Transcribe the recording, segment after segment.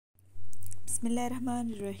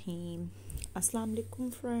Bismillahirrahmanirrahim. Assalamu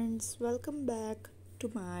alaikum friends. Welcome back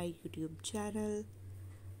to my YouTube channel.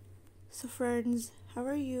 So friends, how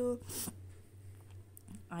are you?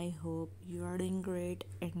 I hope you are doing great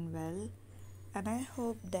and well, and I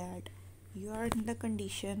hope that you are in the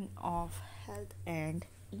condition of health and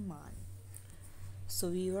iman.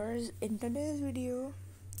 So viewers, in today's video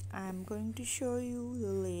I'm going to show you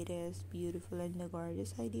the latest beautiful and the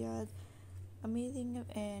gorgeous ideas, amazing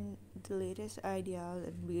and the latest ideas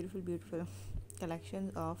and beautiful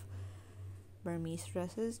collections of Burmese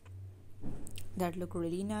dresses that look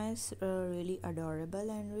really nice, really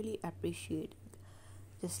adorable and really appreciated.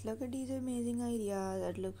 Just look at these amazing ideas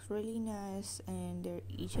that looks really nice, and their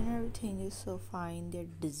each and everything is so fine. They're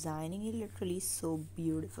designing it literally so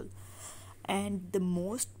beautiful, and the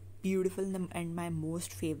most beautiful and my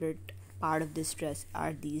most favorite part of this dress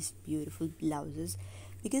are these beautiful blouses,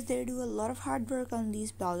 because they do a lot of hard work on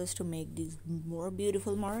these blouses to make these more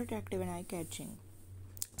beautiful, more attractive and eye-catching.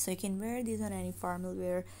 So you can wear these on any formal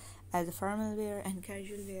wear, as a formal wear and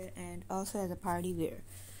casual wear, and also as a party wear,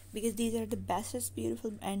 because these are the bestest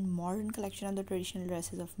beautiful and modern collection of the traditional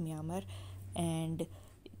dresses of Myanmar. And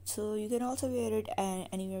so you can also wear it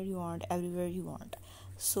anywhere you want, everywhere you want.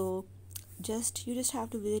 So you just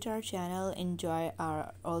have to visit our channel, enjoy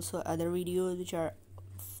our also other videos which are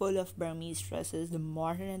full of Burmese dresses, the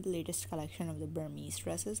modern and the latest collection of the Burmese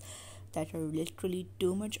dresses that are literally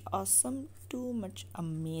too much awesome, too much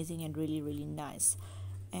amazing and really nice.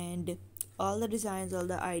 And all the designs, all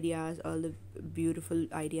the ideas, all the beautiful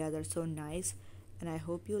ideas are so nice, and I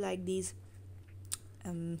hope you like these.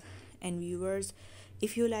 And viewers,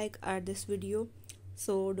 if you like this video,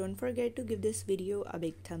 so don't forget to give this video a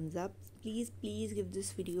big thumbs up. Please give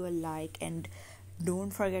this video a like, and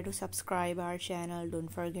don't forget to subscribe our channel.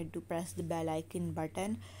 Don't forget to press the bell icon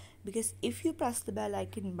button, because if you press the bell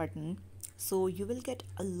icon button, so you will get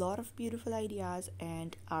a lot of beautiful ideas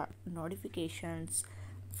and our notifications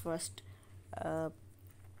first. And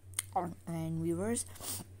viewers,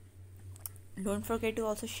 don't forget to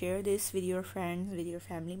also share this with your friends, with your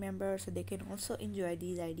family members, so they can also enjoy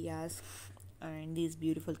these ideas and these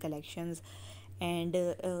beautiful collections. And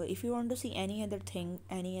if you want to see any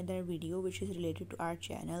other video which is related to our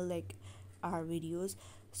channel, like our videos,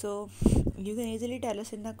 so you can easily tell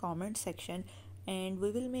us in the comment section, and we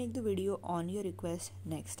will make the video on your request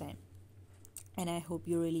next time. And I hope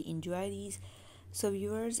you really enjoy these. So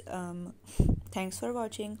viewers, thanks for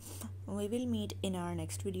watching. We will meet in our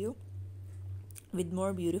next video with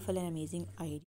more beautiful and amazing ideas.